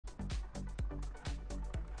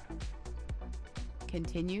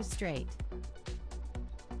Continue straight.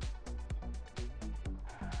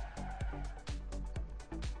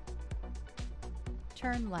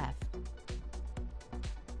 Turn left.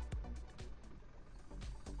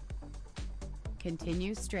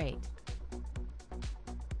 Continue straight.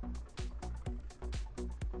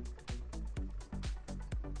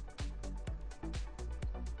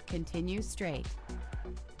 Continue straight.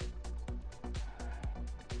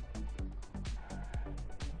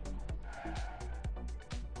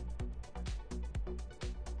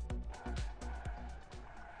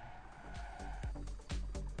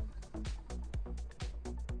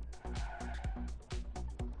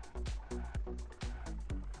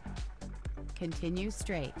 Continue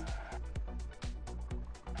straight.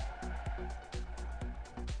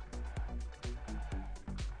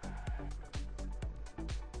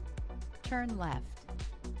 Turn left.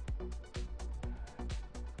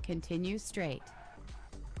 Continue straight.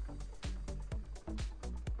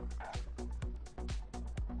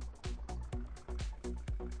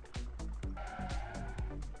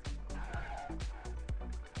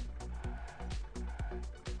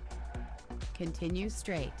 Continue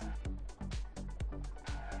straight.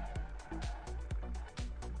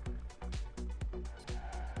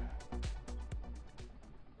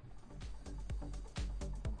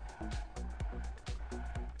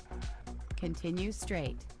 Continue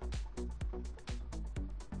straight.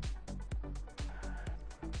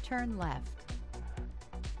 Turn left.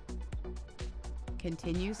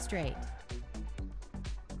 Continue straight.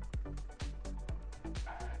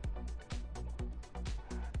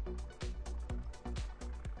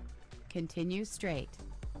 Continue straight.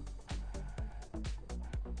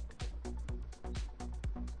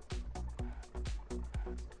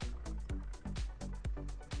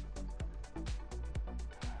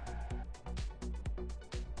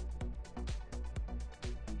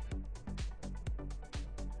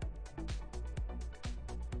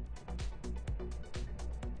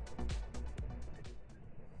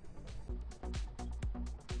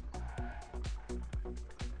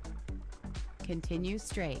 Continue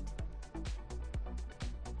straight.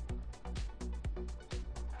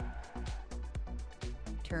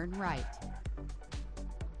 Turn right.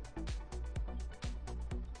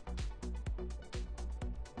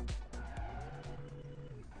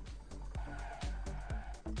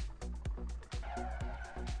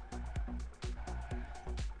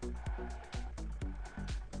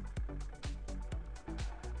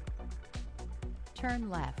 Turn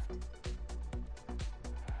left.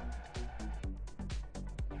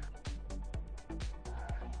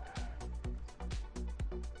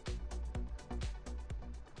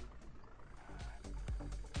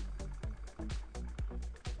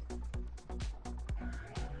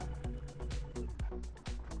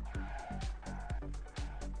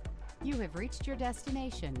 You have reached your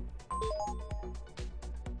destination.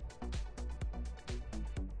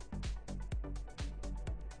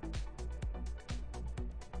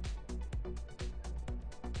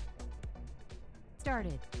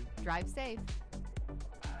 Started. Drive safe.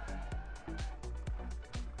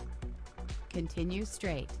 Continue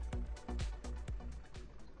straight.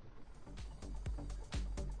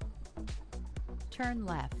 Turn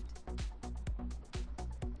left.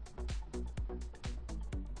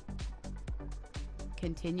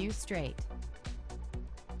 Continue straight.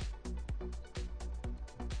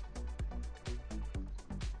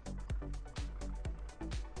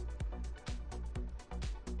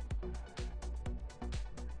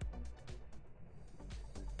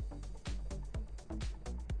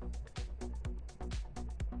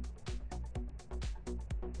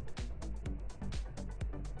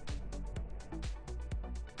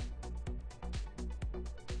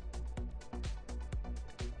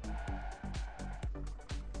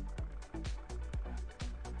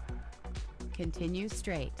 Continue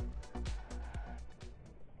straight.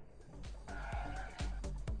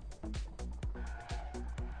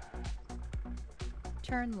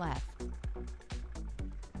 Turn left.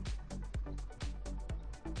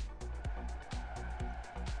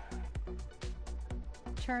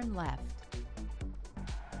 Turn left.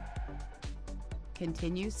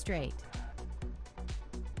 Continue straight.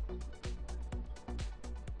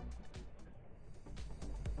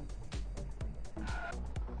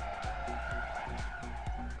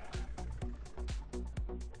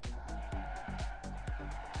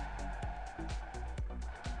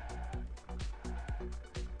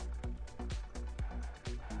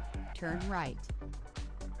 Turn right.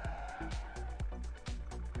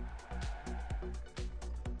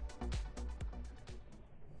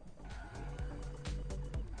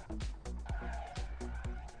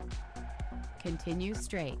 Continue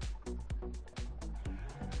straight.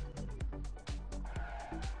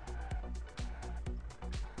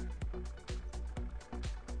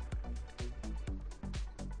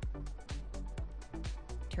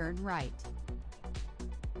 Turn right.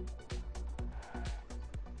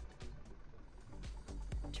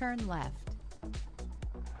 Turn left.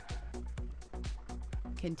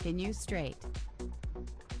 Continue straight.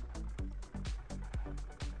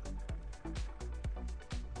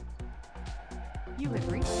 You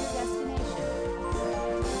have reached your destination.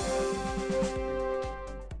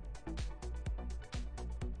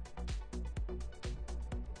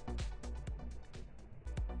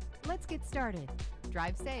 Let's get started.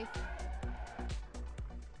 Drive safe.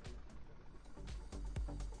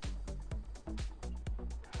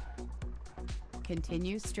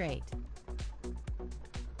 Continue straight.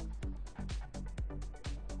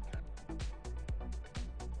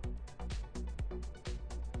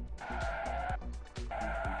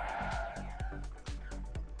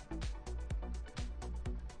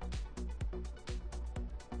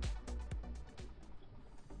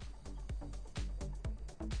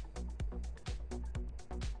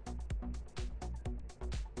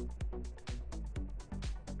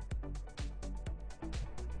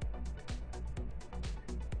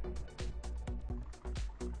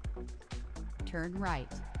 Turn right.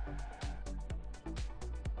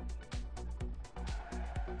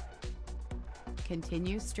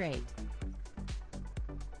 Continue straight.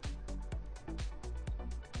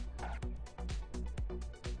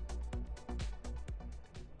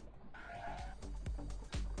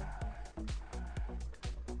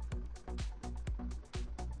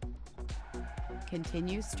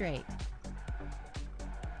 Continue straight.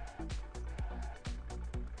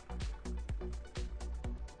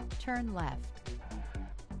 Turn left.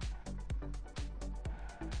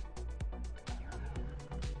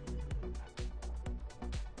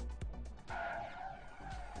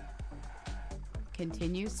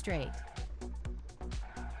 Continue straight.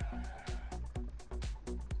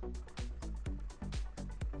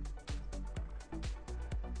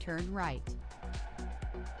 Turn right.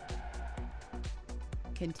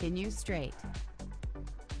 Continue straight.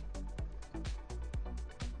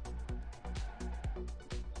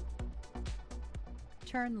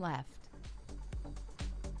 Turn left.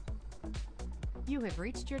 You have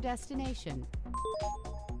reached your destination.